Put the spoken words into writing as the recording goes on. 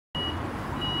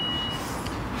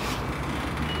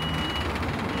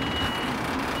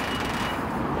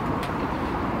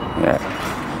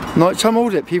Nighttime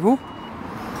audit, people.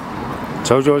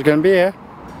 Told you I was going to be here. The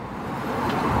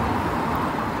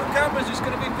camera's just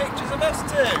going to be pictures of us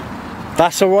two.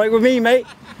 That's alright with me, mate.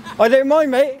 I don't mind,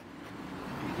 mate.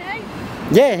 Okay.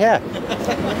 Yeah.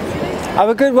 Have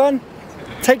a good one.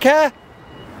 Take care.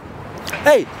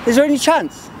 Hey, is there any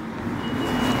chance?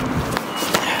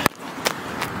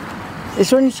 Is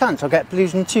there any chance I'll get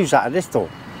blues and twos out of this door?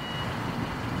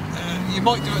 You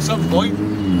might do at some point.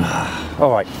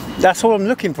 Alright, that's all I'm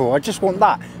looking for. I just want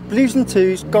that. Blues and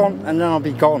twos, gone, and then I'll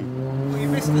be gone. Well, you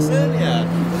missed this earlier.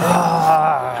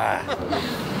 I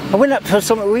went up for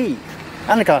something to eat.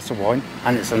 And a glass of wine.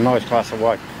 And it's a nice glass of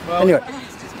wine. Well, anyway.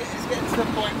 It's getting to the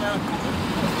point where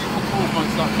calls might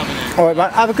start coming in. Alright,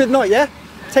 man. Have a good night, yeah?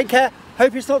 Take care.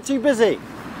 Hope it's not too busy.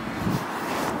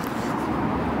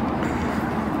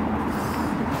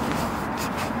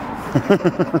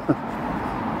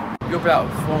 You'll be out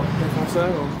for so?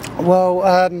 Well,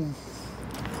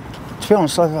 to be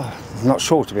honest, I'm not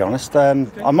sure, to be honest.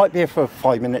 Okay. I might be here for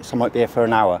 5 minutes, I might be here for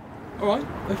an hour. Alright,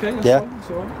 okay, that's yeah. fine,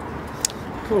 that's alright.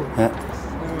 Cool. Yeah.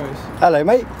 No worries. Hello,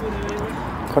 mate.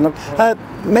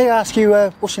 May I ask you,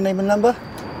 what's your name and number?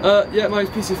 Yeah, my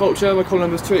name's PC Vulture, my call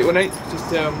number's 2818,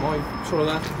 just my shoulder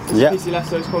there. Yeah. PC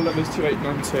Lesso's call number's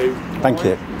 2892. Thank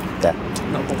you. Yeah.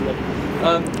 Not a problem.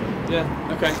 Yeah,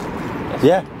 okay.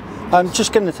 Yeah. I'm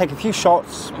just going to take a few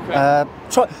shots. Okay.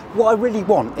 What I really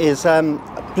want is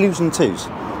blues and twos.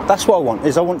 That's what I want.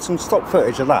 I want some stock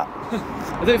footage of that.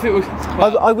 I don't think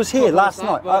I was here last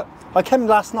night. I came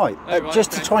last night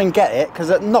just to try and get it, because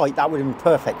at night that would have been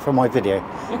perfect for my video.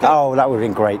 Okay. Oh, that would have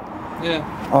been great. Yeah.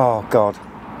 Oh God.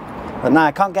 But no,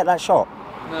 I can't get that shot.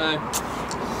 No.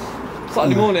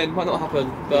 Saturday morning might not happen,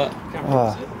 but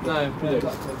no.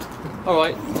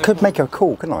 Alright. Could make a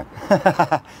call, couldn't I?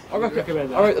 I reckon.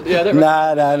 Yeah,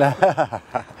 No.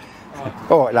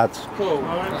 Alright, lads. Cool.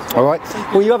 Alright.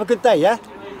 Well, you have a good day, yeah?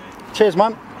 Cheers,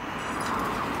 man.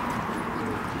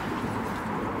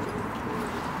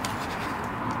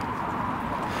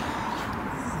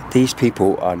 These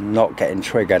people are not getting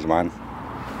triggered, man.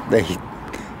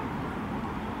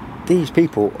 These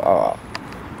people are...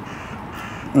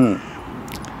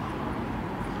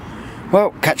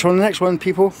 Well, catch you on the next one,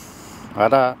 people.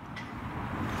 Ta-da.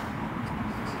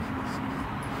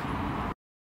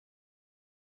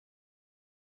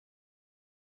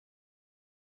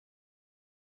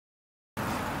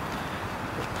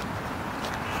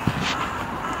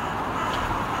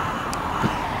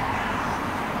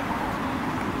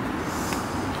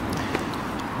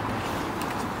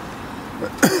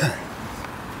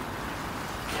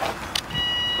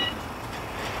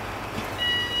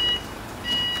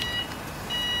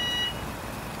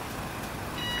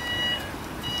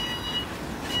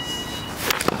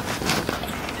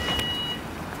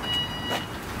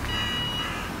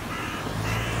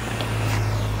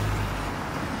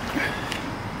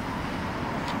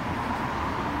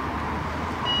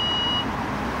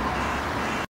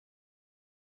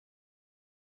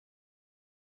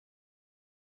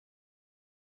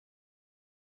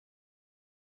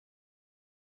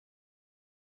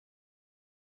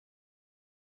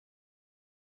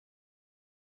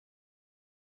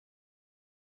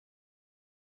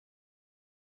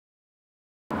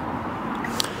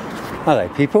 Hello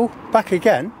people, back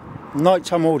again.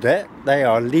 Nighttime audit, they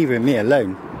are leaving me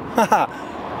alone.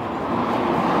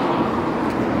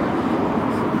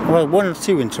 Well, 1 or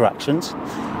 2 interactions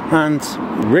and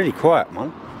really quiet,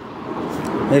 man.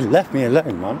 They left me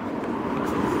alone, man.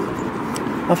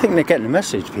 I think they're getting the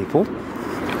message, people.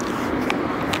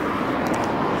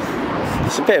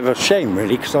 It's a bit of a shame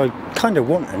really, because I kind of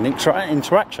want an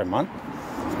interaction, man.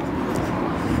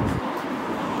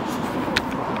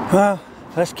 Well,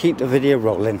 let's keep the video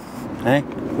rolling, eh?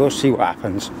 We'll see what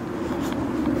happens.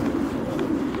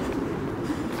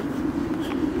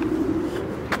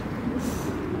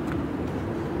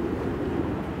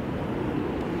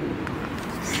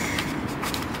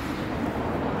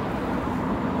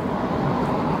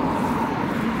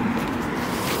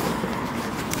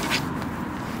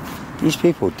 These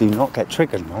people do not get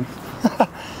triggered, man.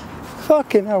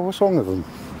 Fucking hell, what's wrong with them?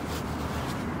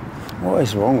 What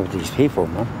is wrong with these people,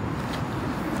 man?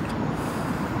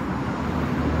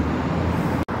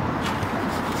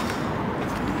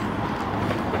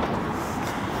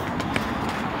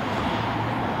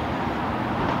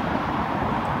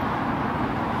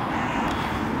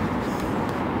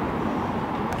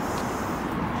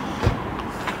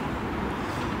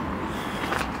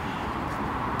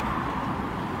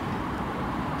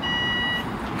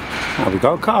 Now we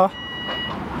got a car.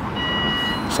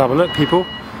 Let's have a look, people.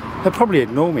 They'll probably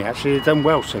ignore me actually, they've done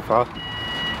well so far.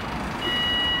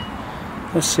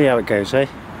 Let's see how it goes, eh?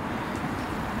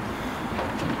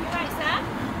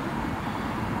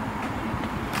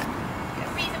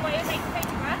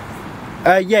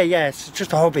 Yeah, it's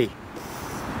just a hobby.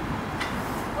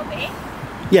 Hobby?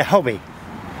 Yeah, hobby.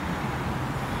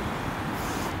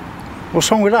 What's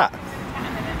wrong with that?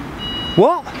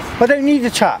 What? I don't need a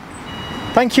chat.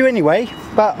 Thank you anyway,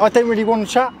 but I don't really want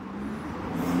to chat.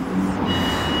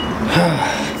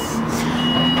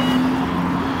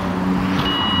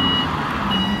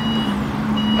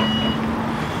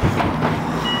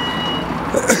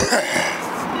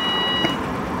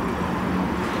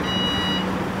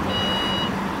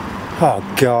 Oh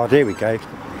God, here we go.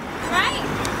 Right?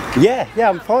 Yeah,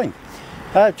 I'm fine.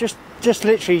 Just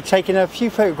literally taking a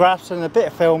few photographs and a bit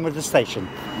of film of the station.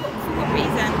 For what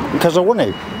reason? Because I want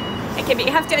to. Okay, but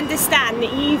you have to understand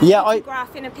that you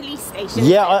photograph in a police station.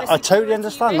 Yeah, I totally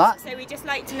understand that. So we just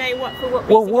like to know what reason.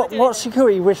 Well, what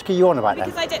security risk are you on about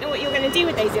Because then? I don't know what you're going to do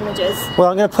with those images. Well,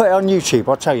 I'm going to put it on YouTube,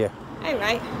 I'll tell you. Oh,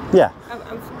 right. Yeah.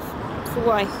 For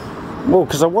why? Well,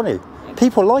 because I want to.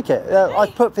 People like it. I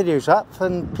put videos up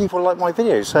and people like my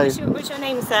videos. So. What's your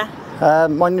name, sir?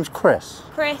 My name's Chris.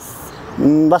 Chris.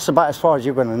 That's about as far as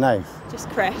you're going to know. Just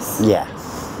Chris. Yeah.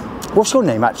 What's your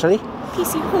name actually?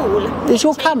 PC Hall. Is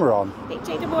your camera on? It is,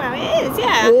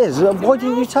 yeah. It is. Why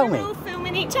didn't you tell me? We're all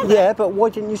filming each other. Yeah, but why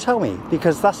didn't you tell me?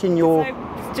 Because that's in your... So,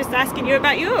 just asking you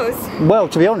about yours. Well,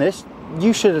 to be honest,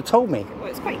 you should have told me. Well,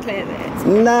 it's quite clear that it's...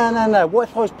 No. What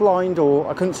if I was blind or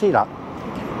I couldn't see that?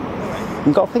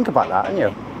 You've got to think about that, haven't you?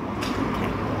 Okay.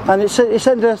 And it's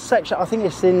under section, I think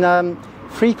it's in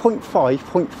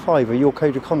 3.5.5 of your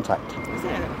code of contact. Is it?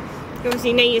 You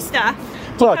obviously know your stuff.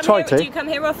 Well, I tried to. Do you come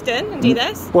here often and do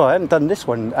this? Well, I haven't done this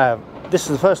one. This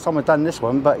is the first time I've done this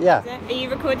one, but yeah. Are you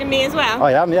recording me as well?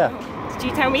 I am, yeah. Did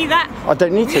you tell me that? I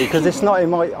don't need to because it's not in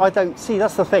my... I don't... See,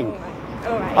 that's the thing.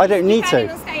 All right. I don't need You're to.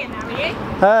 planning on staying now,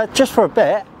 are you? Just for a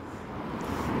bit.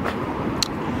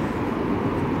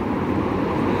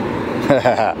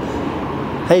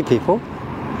 Hey people.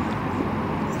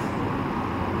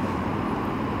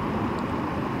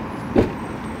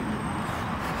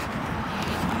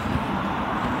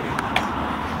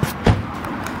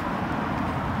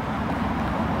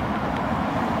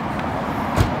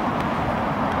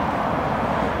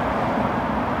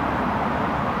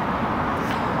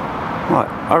 Right,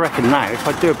 I reckon now if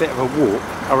I do a bit of a walk,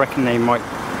 I reckon they might...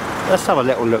 Let's have a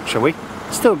little look, shall we?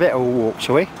 Still a bit of a walk,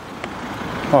 shall we?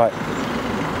 Right.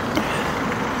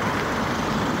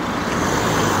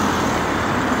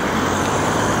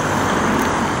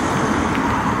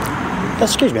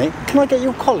 Excuse me, can I get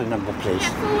your collar number, please?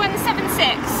 Yeah,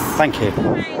 4176. Thank you.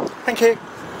 Right. Thank you.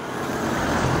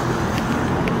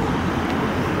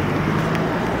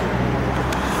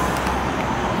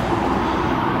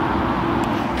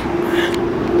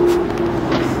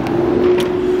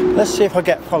 Let's see if I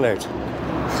get followed.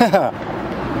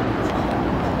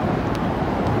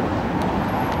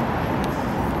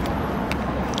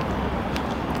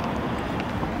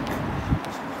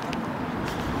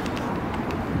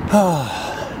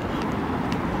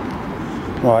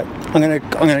 Right, I'm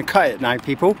gonna cut it now,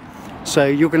 people. So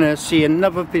you're gonna see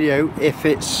another video if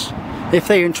they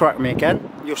interact with me again.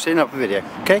 You'll see another video.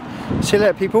 Okay. See you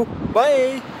later, people.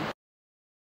 Bye.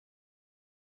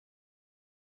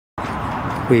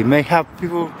 We may have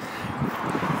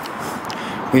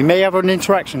an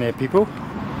interaction here, people.